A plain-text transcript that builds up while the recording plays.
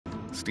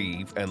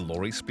Steve and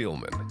Lori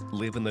Spielman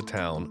live in the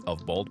town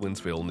of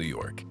Baldwinsville, New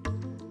York.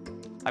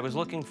 I was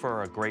looking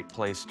for a great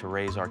place to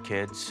raise our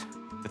kids.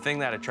 The thing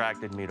that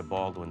attracted me to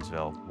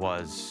Baldwinsville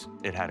was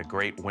it had a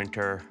great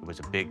winter. It was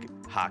a big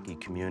hockey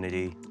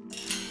community.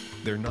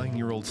 Their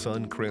 9-year-old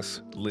son,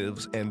 Chris,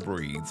 lives and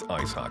breathes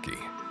ice hockey.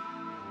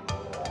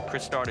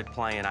 Chris started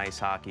playing ice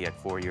hockey at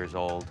 4 years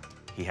old.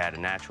 He had a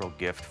natural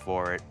gift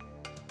for it.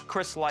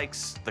 Chris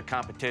likes the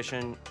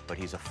competition, but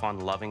he's a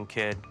fun-loving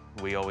kid.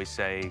 We always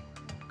say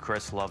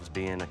Chris loves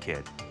being a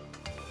kid.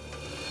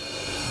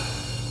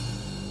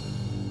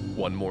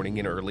 One morning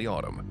in early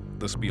autumn,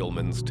 the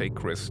Spielmans take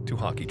Chris to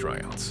hockey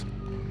tryouts.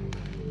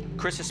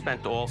 Chris has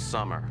spent all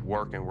summer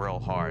working real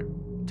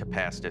hard to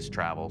pass this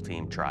travel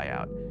team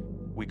tryout.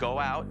 We go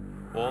out,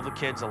 all the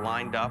kids are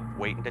lined up,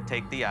 waiting to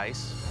take the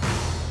ice.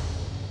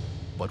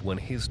 But when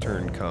his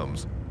turn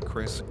comes,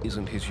 Chris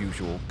isn't his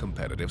usual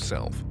competitive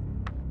self.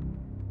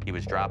 He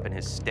was dropping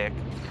his stick,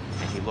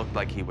 and he looked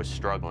like he was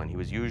struggling. He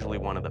was usually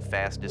one of the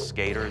fastest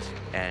skaters,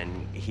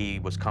 and he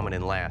was coming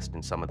in last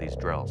in some of these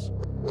drills.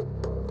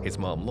 His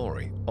mom,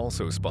 Lori,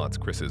 also spots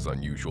Chris's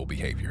unusual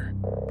behavior.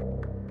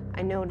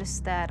 I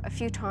noticed that a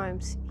few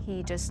times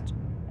he just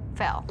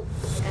fell,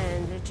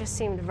 and it just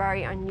seemed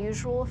very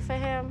unusual for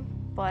him,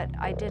 but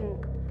I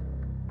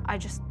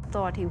just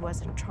thought he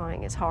wasn't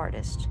trying his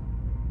hardest.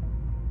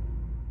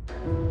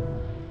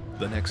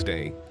 The next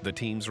day, the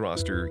team's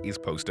roster is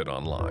posted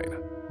online.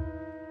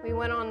 We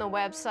went on the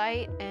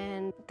website,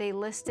 and they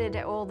listed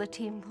all the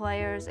team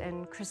players,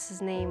 and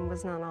Chris's name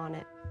was not on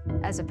it.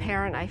 As a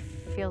parent, I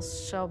feel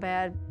so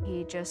bad.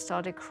 He just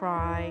started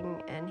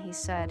crying, and he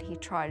said he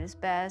tried his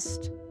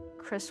best.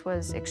 Chris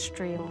was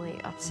extremely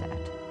upset.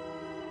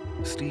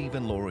 Steve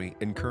and Lori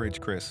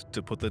encourage Chris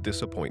to put the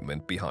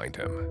disappointment behind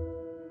him.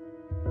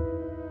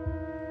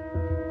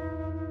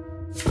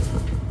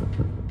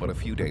 But a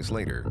few days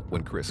later,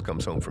 when Chris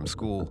comes home from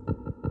school,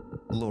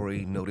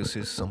 Lori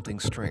notices something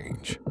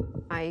strange.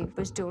 I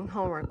was doing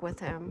homework with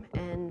him,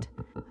 and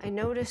I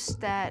noticed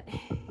that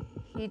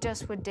he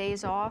just would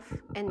daze off,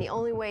 and the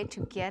only way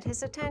to get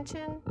his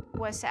attention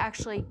was to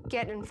actually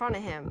get in front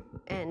of him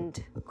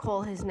and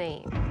call his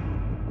name.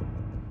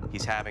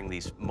 He's having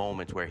these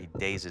moments where he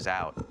dazes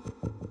out.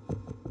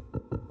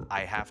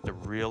 I have to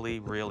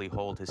really, really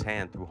hold his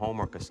hand through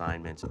homework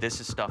assignments.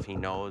 This is stuff he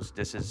knows.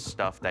 This is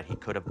stuff that he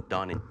could have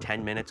done in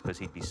 10 minutes because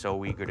he'd be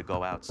so eager to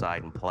go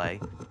outside and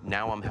play.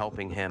 Now I'm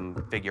helping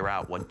him figure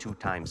out what 2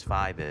 times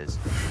 5 is.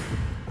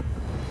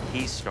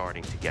 He's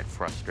starting to get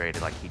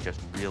frustrated, like he just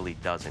really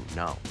doesn't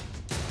know.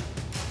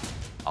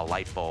 A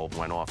light bulb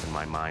went off in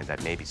my mind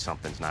that maybe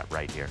something's not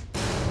right here.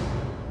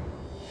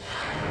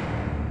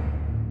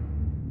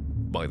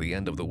 By the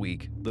end of the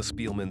week, the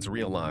Spielmans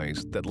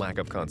realize that lack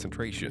of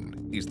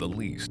concentration is the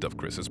least of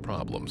Chris's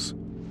problems.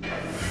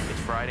 It's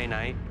Friday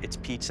night, it's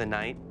pizza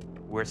night.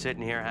 We're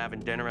sitting here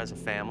having dinner as a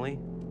family.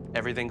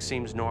 Everything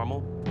seems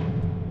normal.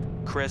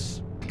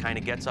 Chris kind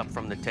of gets up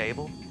from the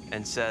table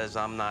and says,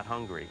 "I'm not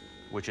hungry,"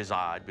 which is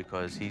odd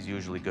because he's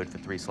usually good for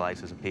 3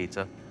 slices of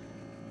pizza.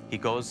 He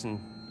goes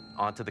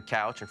onto the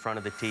couch in front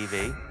of the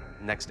TV.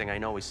 Next thing I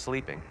know, he's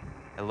sleeping.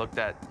 I looked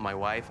at my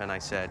wife and I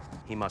said,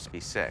 "He must be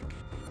sick."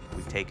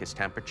 We take his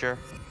temperature.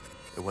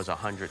 It was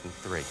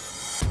 103.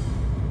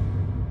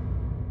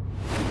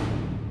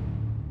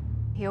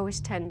 He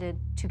always tended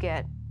to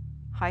get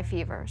high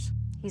fevers.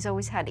 He's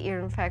always had ear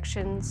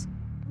infections.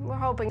 We're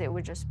hoping it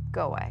would just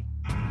go away.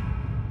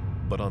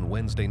 But on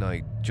Wednesday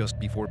night, just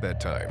before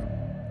bedtime,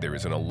 there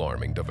is an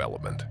alarming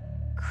development.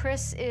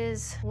 Chris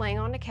is laying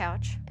on the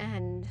couch,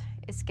 and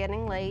it's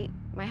getting late.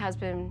 My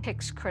husband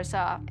picks Chris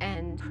up,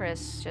 and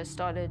Chris just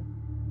started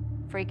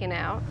freaking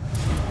out.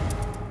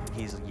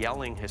 He's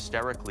yelling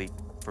hysterically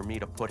for me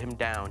to put him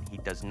down. He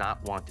does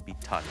not want to be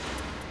touched.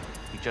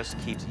 He just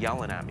keeps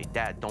yelling at me,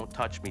 "Dad, don't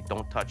touch me,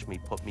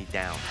 put me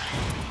down."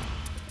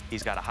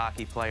 He's got a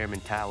hockey player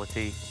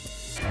mentality.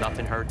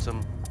 Nothing hurts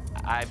him.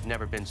 I've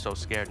never been so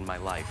scared in my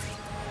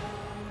life.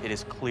 It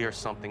is clear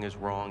something is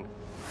wrong.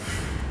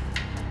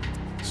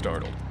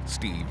 Startled,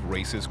 Steve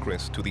races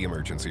Chris to the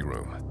emergency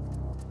room.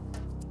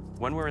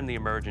 When we're in the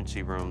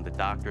emergency room, the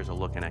doctors are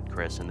looking at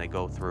Chris and they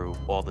go through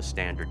all the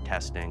standard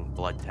testing,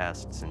 blood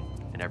tests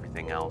and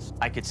everything else.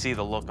 I could see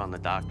the look on the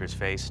doctor's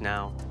face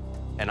now,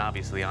 and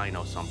obviously I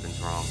know something's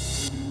wrong.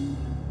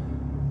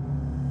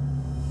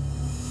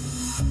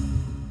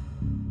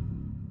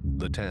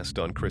 The test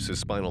on Chris's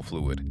spinal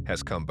fluid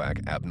has come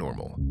back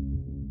abnormal,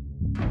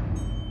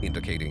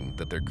 indicating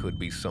that there could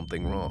be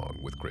something wrong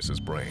with Chris's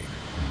brain.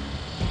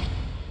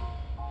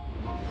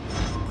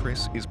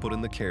 Chris is put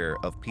in the care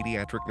of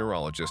pediatric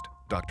neurologist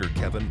Dr.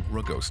 Kevin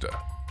Ragosta.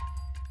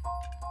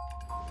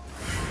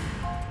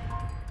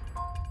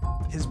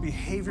 His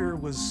behavior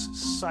was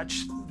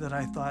such that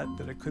I thought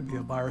that it could be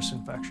a virus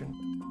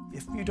infection.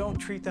 If you don't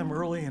treat them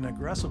early and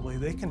aggressively,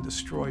 they can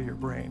destroy your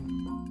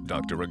brain.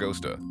 Dr.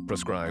 Ragosta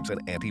prescribes an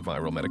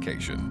antiviral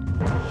medication.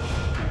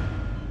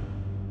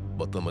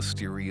 But the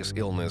mysterious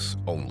illness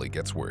only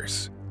gets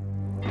worse.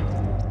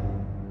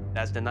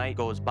 As the night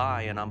goes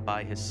by and I'm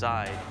by his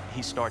side,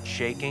 he starts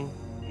shaking.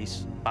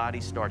 his body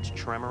starts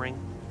tremoring,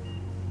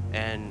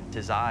 and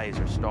his eyes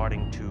are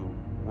starting to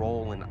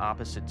roll in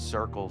opposite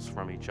circles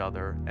from each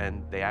other,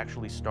 and they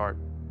actually start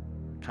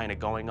kind of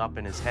going up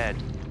in his head.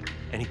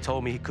 And he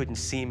told me he couldn't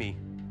see me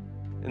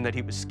and that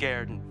he was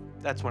scared, and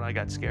that's when I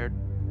got scared.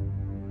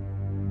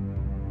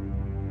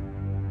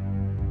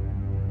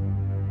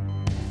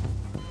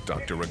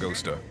 Dr.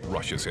 Ragosta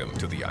rushes him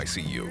to the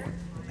ICU.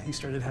 He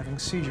started having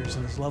seizures,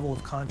 and his level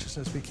of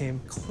consciousness became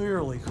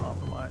clearly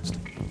compromised.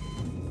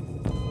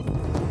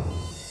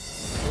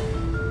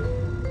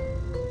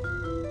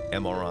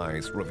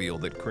 MRIs reveal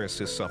that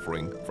Chris is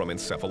suffering from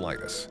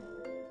encephalitis,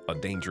 a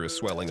dangerous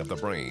swelling of the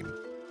brain,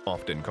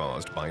 often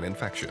caused by an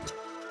infection.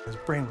 His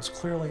brain was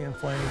clearly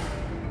inflamed.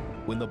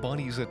 When the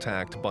body is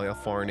attacked by a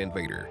foreign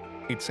invader,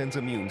 it sends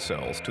immune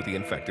cells to the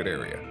infected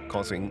area,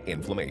 causing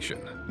inflammation.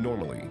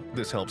 Normally,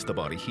 this helps the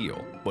body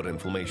heal, but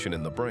inflammation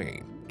in the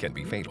brain can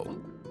be fatal.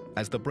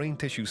 As the brain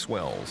tissue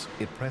swells,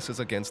 it presses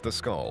against the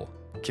skull,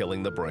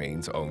 killing the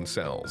brain's own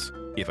cells.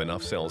 If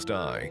enough cells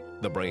die,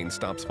 the brain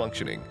stops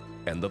functioning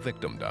and the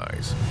victim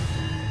dies.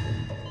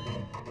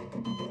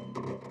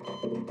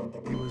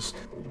 He was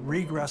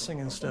regressing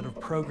instead of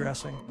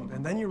progressing.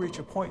 And then you reach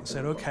a point and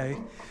said, okay,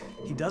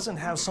 he doesn't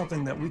have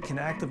something that we can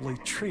actively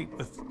treat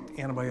with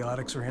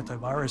antibiotics or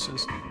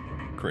antiviruses.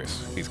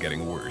 Chris is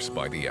getting worse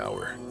by the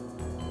hour.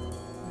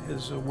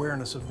 His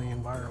awareness of the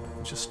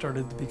environment just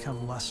started to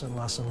become less and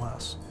less and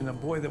less. And a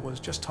boy that was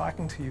just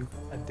talking to you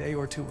a day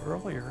or two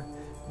earlier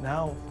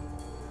now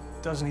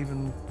doesn't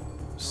even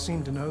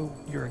seem to know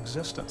your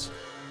existence.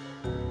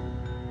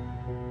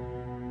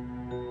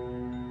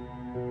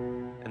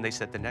 And they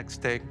said the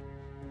next thing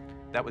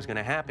that was going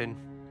to happen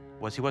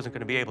was he wasn't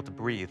going to be able to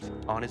breathe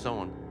on his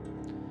own.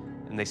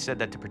 And they said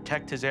that to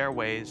protect his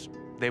airways,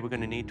 they were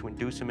going to need to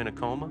induce him in a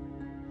coma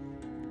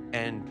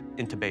and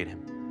intubate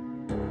him.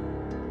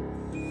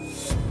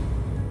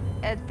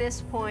 At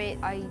this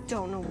point, I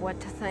don't know what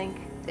to think.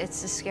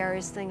 It's the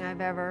scariest thing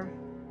I've ever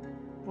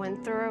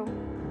went through.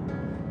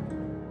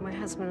 My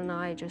husband and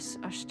I just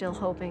are still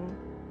hoping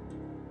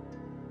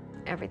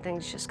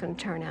everything's just going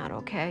to turn out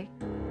okay.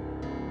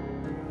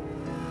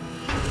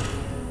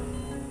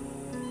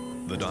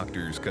 The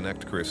doctors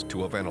connect Chris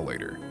to a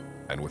ventilator,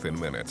 and within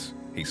minutes,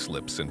 he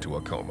slips into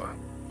a coma.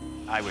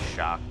 I was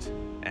shocked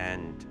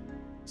and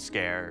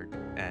scared,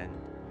 and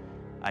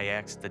I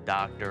asked the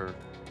doctor,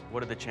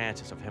 what are the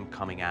chances of him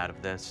coming out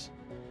of this?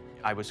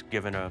 I was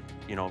given a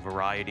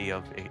variety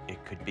of,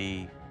 it could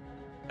be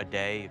a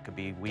day, it could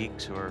be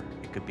weeks, or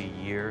it could be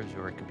years,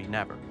 or it could be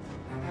never.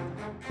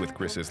 With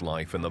Chris's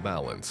life in the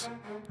balance,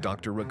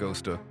 Dr.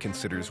 Ragosta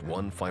considers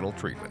one final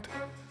treatment: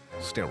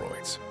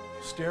 steroids.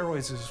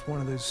 Steroids is one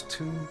of those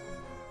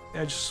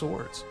two-edged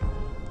swords.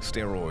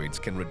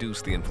 Steroids can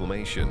reduce the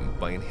inflammation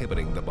by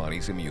inhibiting the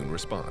body's immune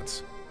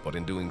response. But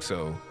in doing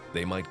so,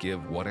 they might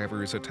give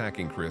whatever is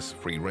attacking Chris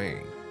free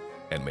rein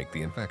and make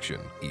the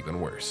infection even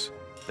worse.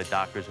 The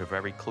doctors were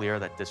very clear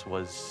that this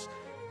was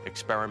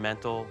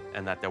experimental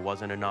and that there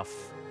wasn't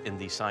enough in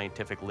the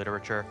scientific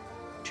literature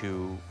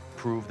to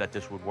prove that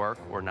this would work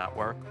or not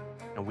work,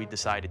 and we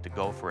decided to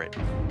go for it.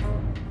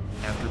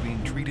 After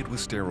being treated with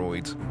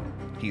steroids,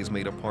 he has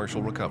made a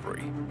partial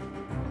recovery.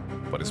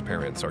 But his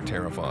parents are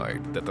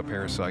terrified that the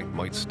parasite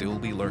might still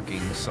be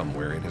lurking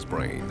somewhere in his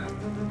brain.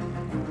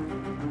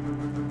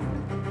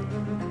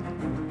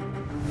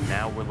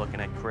 Now we're looking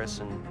at Chris,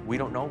 and we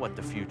don't know what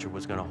the future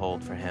was going to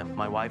hold for him.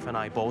 My wife and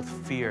I both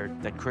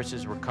feared that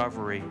Chris's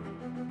recovery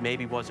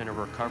maybe wasn't a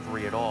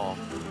recovery at all.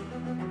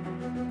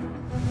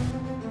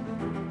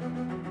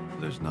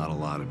 There's not a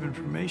lot of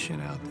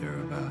information out there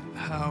about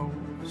how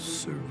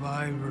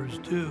survivors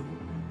do.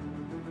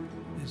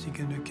 Is he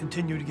going to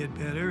continue to get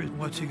better?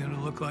 What's he going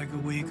to look like a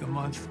week, a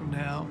month from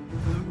now?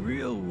 The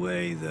real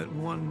way that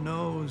one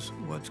knows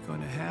what's going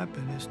to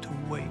happen is to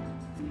wait.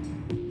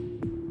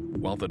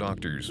 While the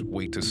doctors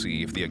wait to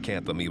see if the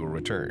acanthamoeba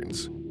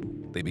returns,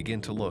 they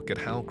begin to look at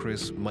how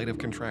Chris might have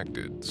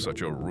contracted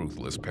such a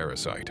ruthless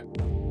parasite.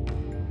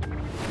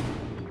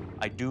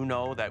 I do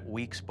know that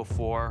weeks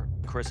before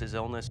Chris's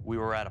illness, we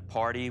were at a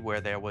party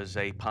where there was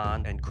a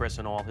pond, and Chris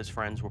and all his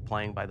friends were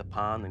playing by the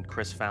pond, and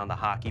Chris found a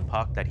hockey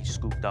puck that he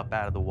scooped up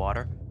out of the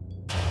water.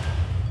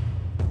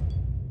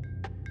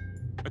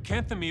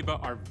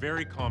 Acanthamoeba are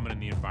very common in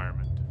the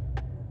environment.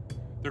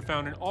 They're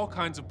found in all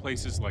kinds of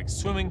places like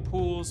swimming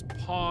pools,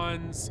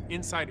 ponds,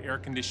 inside air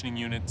conditioning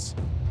units.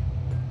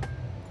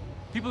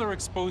 People are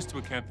exposed to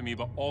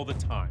acanthamoeba all the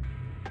time.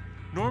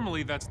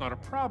 Normally, that's not a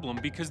problem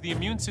because the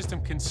immune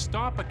system can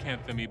stop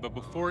acanthamoeba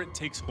before it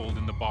takes hold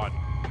in the body.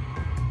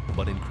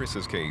 But in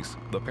Chris's case,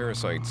 the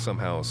parasite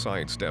somehow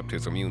sidestepped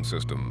his immune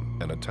system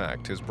and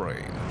attacked his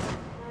brain.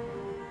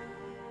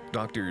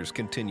 Doctors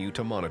continue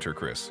to monitor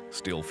Chris,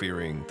 still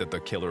fearing that the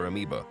killer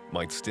amoeba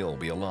might still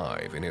be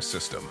alive in his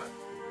system.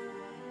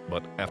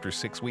 But after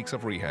 6 weeks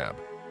of rehab,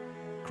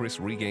 Chris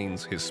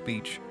regains his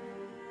speech,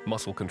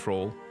 muscle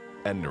control,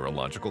 and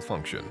neurological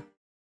function.